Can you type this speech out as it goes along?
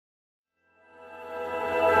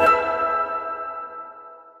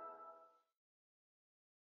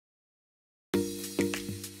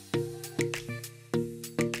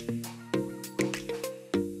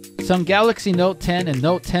Some Galaxy Note 10 and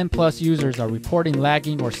Note 10 Plus users are reporting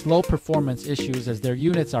lagging or slow performance issues as their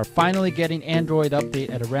units are finally getting Android Update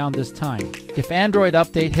at around this time. If Android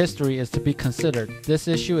Update history is to be considered, this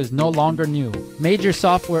issue is no longer new. Major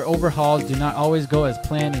software overhauls do not always go as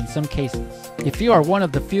planned in some cases. If you are one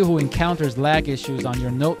of the few who encounters lag issues on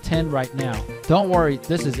your Note 10 right now, don't worry,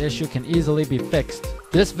 this issue can easily be fixed.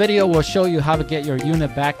 This video will show you how to get your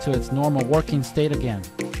unit back to its normal working state again.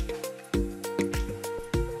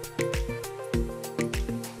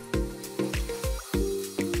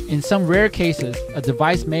 In some rare cases, a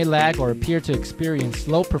device may lag or appear to experience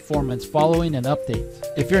slow performance following an update.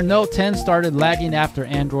 If your Note 10 started lagging after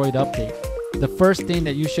Android Update, the first thing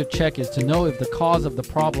that you should check is to know if the cause of the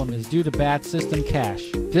problem is due to bad system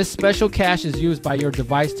cache. This special cache is used by your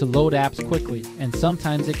device to load apps quickly, and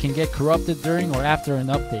sometimes it can get corrupted during or after an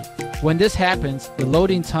update. When this happens, the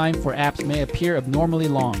loading time for apps may appear abnormally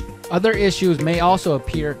long. Other issues may also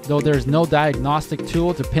appear, though there is no diagnostic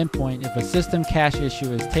tool to pinpoint if a system cache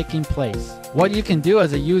issue is taking place. What you can do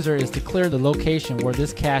as a user is to clear the location where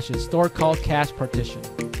this cache is stored, called cache partition.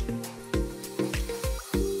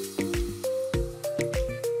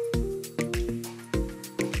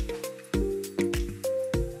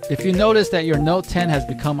 If you notice that your Note 10 has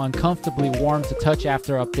become uncomfortably warm to touch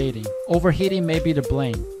after updating, overheating may be to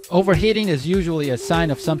blame. Overheating is usually a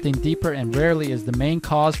sign of something deeper and rarely is the main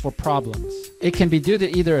cause for problems. It can be due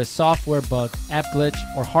to either a software bug, app glitch,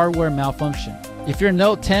 or hardware malfunction. If your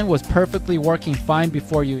Note 10 was perfectly working fine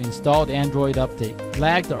before you installed Android Update,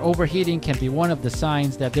 lagged or overheating can be one of the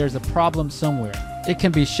signs that there's a problem somewhere. It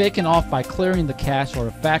can be shaken off by clearing the cache, or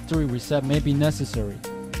a factory reset may be necessary.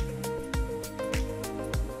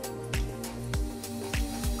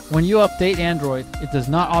 When you update Android, it does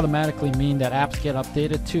not automatically mean that apps get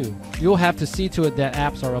updated too. You'll have to see to it that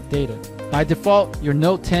apps are updated. By default, your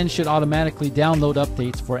Note 10 should automatically download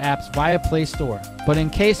updates for apps via Play Store, but in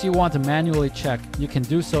case you want to manually check, you can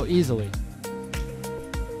do so easily.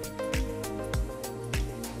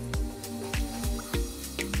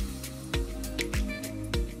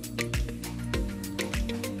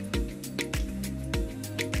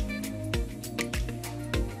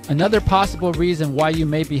 Another possible reason why you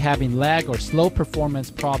may be having lag or slow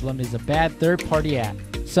performance problem is a bad third-party app.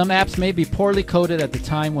 Some apps may be poorly coded at the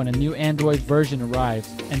time when a new Android version arrives,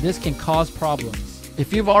 and this can cause problems.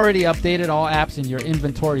 If you've already updated all apps in your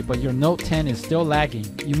inventory but your Note 10 is still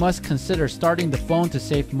lagging, you must consider starting the phone to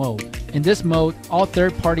safe mode. In this mode, all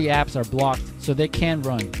third-party apps are blocked, so they can't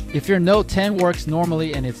run. If your Note 10 works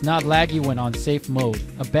normally and it's not laggy when on safe mode,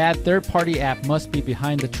 a bad third-party app must be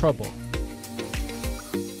behind the trouble.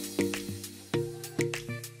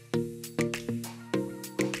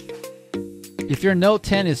 If your Note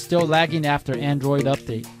 10 is still lagging after Android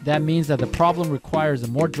Update, that means that the problem requires a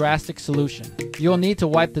more drastic solution. You'll need to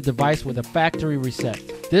wipe the device with a factory reset.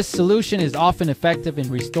 This solution is often effective in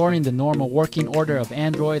restoring the normal working order of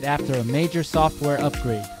Android after a major software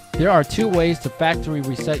upgrade. There are two ways to factory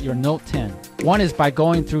reset your Note 10. One is by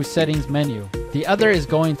going through Settings menu. The other is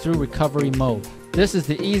going through Recovery mode. This is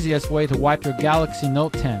the easiest way to wipe your Galaxy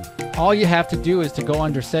Note 10. All you have to do is to go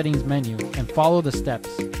under Settings menu and follow the steps.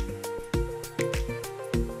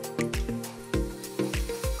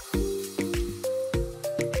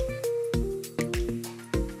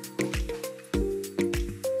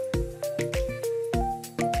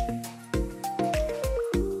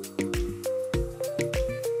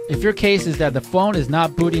 If your case is that the phone is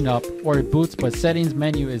not booting up, or it boots but Settings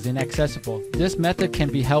menu is inaccessible, this method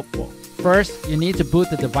can be helpful. First, you need to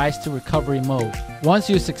boot the device to Recovery mode. Once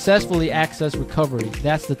you successfully access Recovery,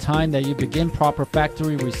 that's the time that you begin proper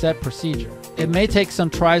factory reset procedure. It may take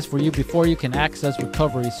some tries for you before you can access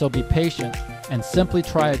Recovery, so be patient and simply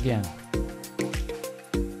try again.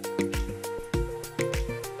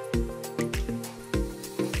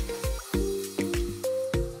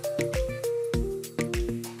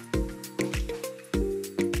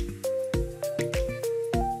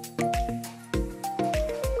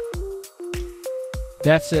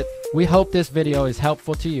 That's it. We hope this video is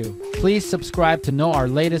helpful to you. Please subscribe to know our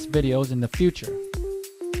latest videos in the future.